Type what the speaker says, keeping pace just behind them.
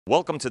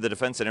Welcome to the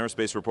Defense and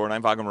Aerospace Report.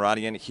 I'm Vago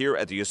Muradian here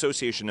at the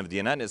Association of the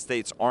United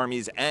States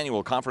Army's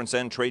annual conference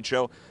and trade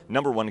show,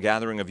 #1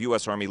 gathering of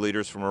U.S. Army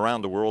leaders from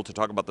around the world to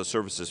talk about the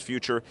service's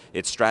future,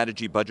 its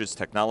strategy, budgets,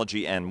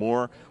 technology, and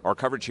more. Our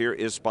coverage here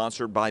is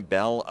sponsored by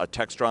Bell, a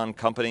Textron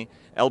company,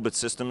 Elbit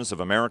Systems of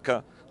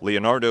America,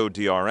 Leonardo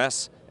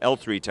DRS,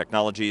 L3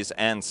 Technologies,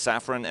 and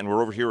Safran. And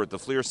we're over here at the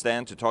FLIR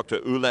stand to talk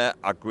to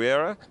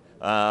Aguirre,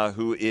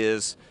 who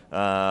is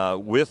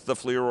with the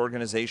FLIR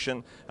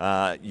organization.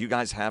 You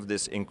guys have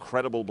this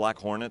incredible Black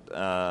Hornet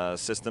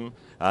system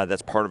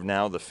that's part of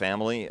now the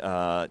family.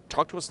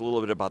 Talk to us a little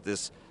bit about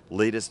this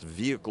latest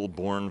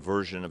vehicle-borne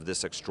version of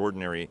this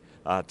extraordinary,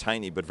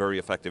 tiny but very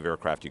effective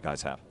aircraft you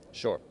guys have.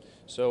 Sure.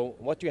 So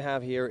what you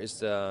have here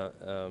is I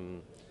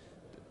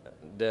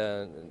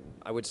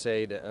would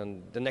say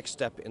the next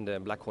step in the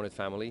Black Hornet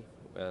family.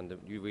 And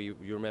you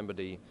remember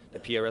the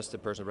PRS, the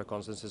Personal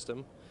Reconnaissance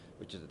System,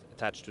 which is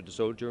attached to the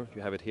soldier.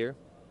 You have it here.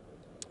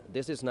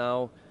 This is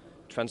now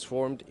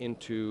transformed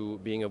into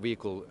being a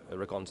vehicle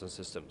reconnaissance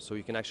system. So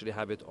you can actually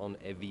have it on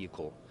a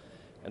vehicle.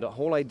 And the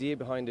whole idea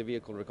behind the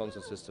vehicle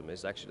reconnaissance system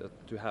is actually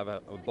to have a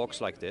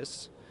box like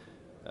this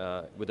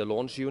with a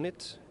launch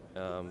unit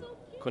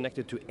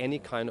connected to any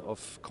kind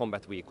of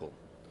combat vehicle.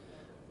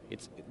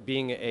 It's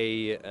being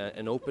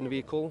an open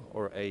vehicle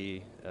or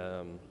a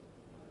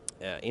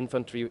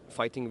infantry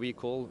fighting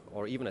vehicle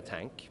or even a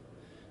tank.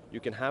 You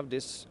can have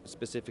this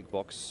specific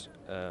box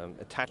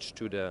attached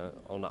to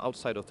on the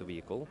outside of the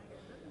vehicle,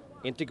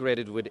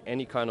 integrated with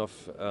any kind of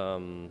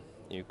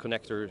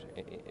connector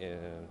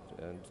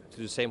to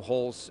the same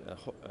holes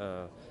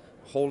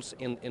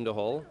in the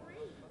hull,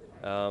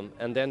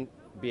 and then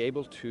be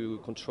able to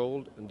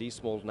control these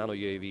small nano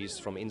UAVs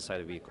from inside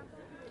the vehicle.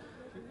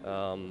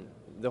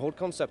 The whole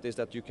concept is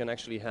that you can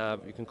actually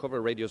you can cover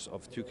a radius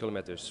of 2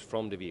 kilometers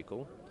from the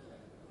vehicle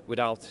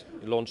without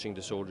launching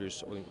the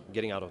soldiers or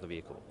getting out of the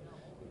vehicle.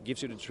 It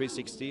gives you the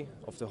 360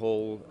 of the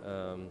whole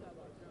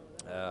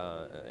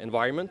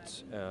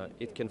environment.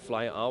 It can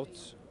fly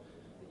out,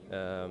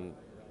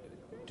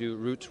 do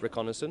route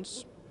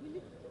reconnaissance.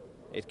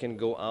 It can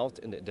go out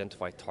and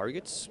identify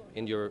targets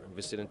in your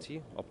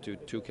vicinity up to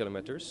 2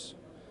 kilometers.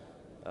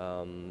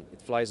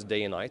 It flies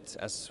day and night,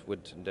 as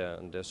with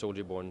the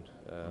soldier-borne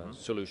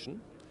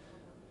solution.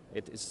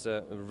 It is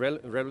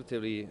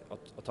relatively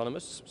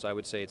autonomous, so I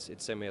would say it's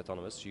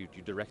semi-autonomous. You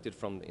direct it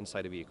from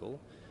inside the vehicle,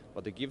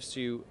 but it gives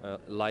you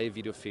live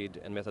video feed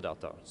and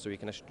metadata, so you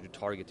can actually do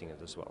targeting it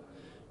as well.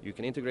 You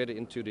can integrate it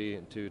into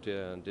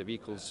the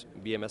vehicle's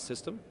BMS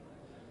system.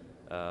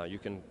 You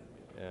can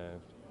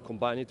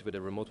combine it with a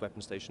remote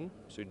weapon station,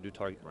 so you do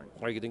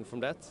targeting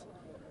from that,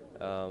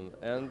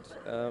 and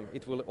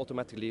it will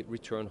automatically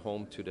return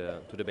home to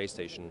the base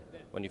station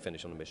when you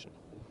finish on the mission.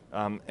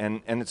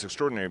 And it's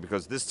extraordinary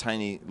because this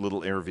tiny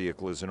little air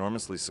vehicle is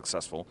enormously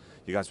successful.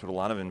 You guys put a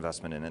lot of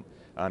investment in it.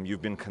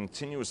 You've been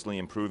continuously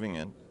improving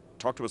it.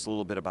 Talk to us a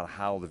little bit about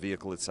how the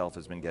vehicle itself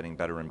has been getting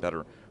better and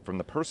better from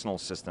the personal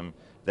system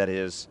that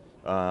is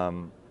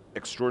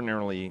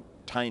extraordinarily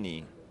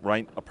tiny,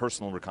 right? A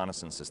personal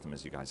reconnaissance system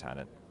as you guys had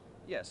it.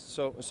 Yes,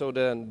 so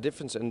the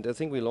difference, and the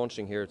thing we're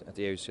launching here at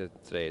the AUC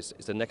today is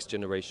the next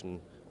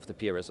generation of the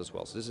PRS as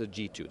well. So this is a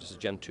G2, this is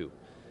Gen 2.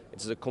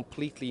 It's a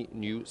completely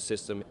new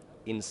system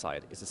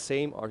inside. It's the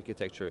same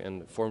architecture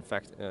and form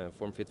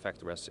fit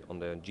factor as on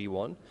the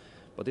G1,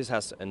 but this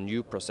has a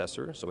new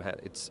processor, so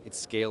it's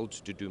scaled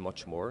to do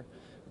much more,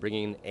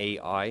 bringing in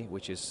AI,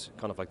 which is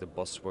kind of like the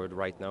buzzword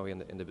right now in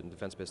the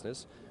defense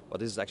business, but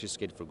this is actually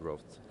scaled for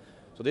growth.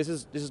 So this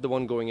is the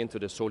one going into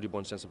the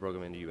soldier-borne sensor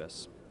program in the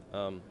US.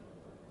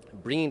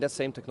 Bringing that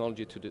same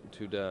technology to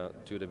the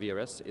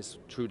VRS is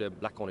through the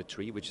Black Hornet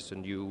 3, which is a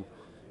new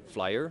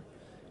FLIR.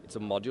 It's a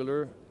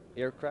modular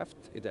aircraft.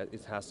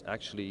 It has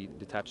actually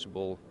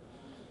detachable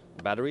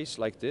batteries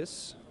like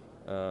this.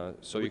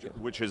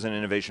 Which is an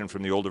innovation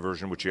from the older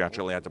version, which you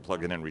actually had to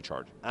plug in and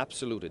recharge.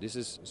 Absolutely.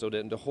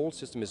 The whole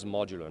system is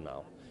modular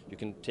now. You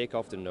can take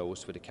off the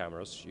nose with the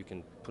cameras. You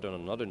can put on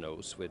another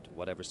nose with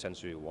whatever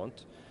sensor you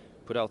want.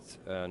 Put out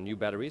new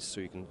batteries so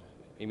you can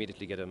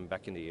immediately get them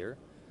back in the air.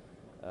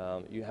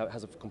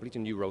 Has a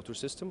completely new rotor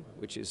system,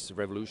 which is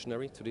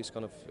revolutionary to these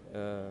kind of,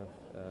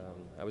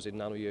 I would say,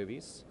 nano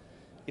UAVs.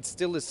 It's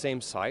still the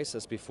same size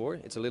as before.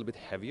 It's a little bit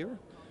heavier,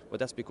 but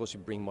that's because you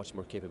bring much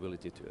more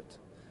capability to it.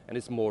 And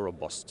it's more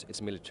robust.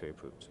 It's military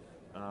approved.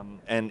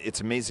 And it's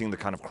amazing the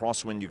kind of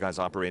crosswind you guys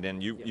operate in.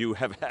 You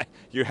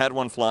had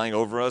one flying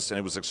over us, and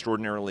it was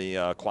extraordinarily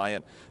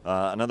quiet.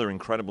 Another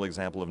incredible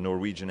example of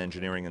Norwegian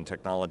engineering and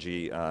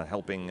technology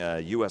helping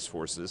U.S.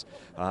 forces.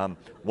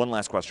 One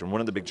last question.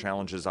 One of the big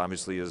challenges,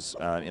 obviously, is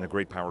in a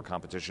great power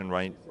competition,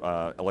 right?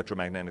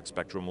 Electromagnetic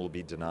spectrum will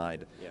be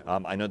denied. Yeah.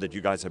 I know that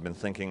you guys have been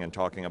thinking and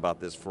talking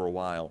about this for a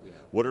while. Yeah.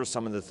 What are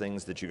some of the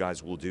things that you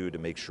guys will do to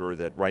make sure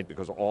that, right,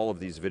 because all of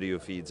these video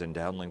feeds and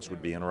downlinks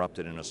would be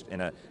interrupted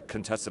in a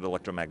contested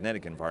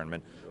electromagnetic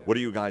environment. What are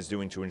you guys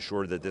doing to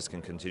ensure that this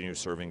can continue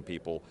serving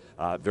people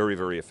very,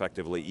 very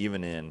effectively,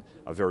 even in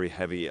a very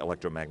heavy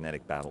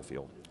electromagnetic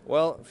battlefield?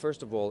 Well,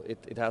 first of all,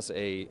 it has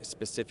a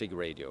specific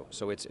radio.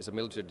 So it's a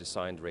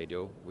military-designed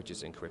radio, which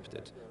is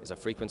encrypted. It's a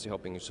frequency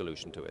hopping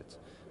solution to it.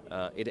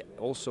 It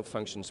also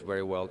functions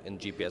very well in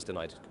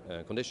GPS-denied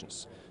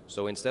conditions.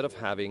 So instead of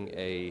having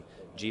a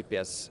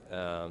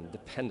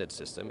GPS-dependent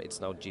system, it's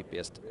now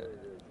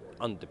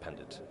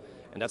GPS-undependent.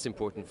 And that's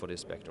important for this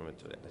spectrum,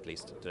 at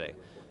least today.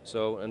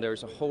 So, and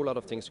there's a whole lot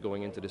of things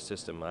going into the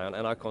system,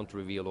 and I can't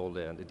reveal all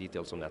the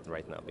details on that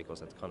right now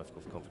because that's kind of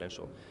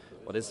confidential.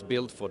 But it's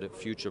built for the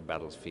future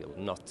battlefield,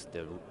 not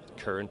the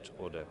current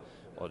or the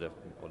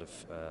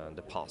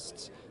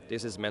past.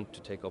 This is meant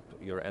to take up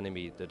your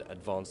enemy, the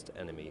advanced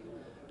enemy,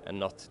 and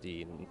not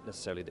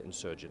necessarily the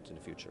insurgent in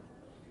the future.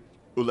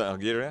 Ole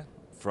Aguirre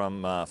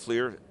from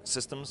FLIR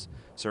Systems.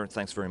 Sir,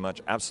 thanks very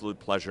much. Absolute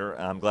pleasure.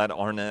 I'm glad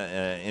Arne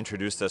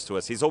introduced us to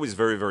us. He's always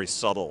very, very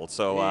subtle,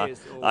 so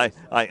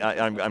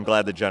I'm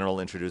glad the General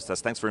introduced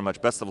us. Thanks very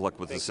much. Best of luck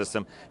with the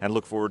system, and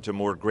look forward to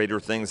more greater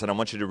things. And I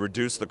want you to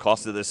reduce the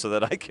cost of this so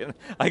that I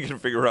can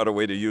figure out a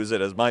way to use it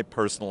as my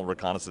personal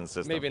reconnaissance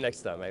system. Maybe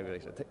next time. Maybe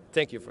next time.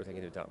 Thank you for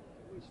taking the time.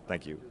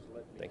 Thank you.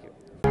 Thank you.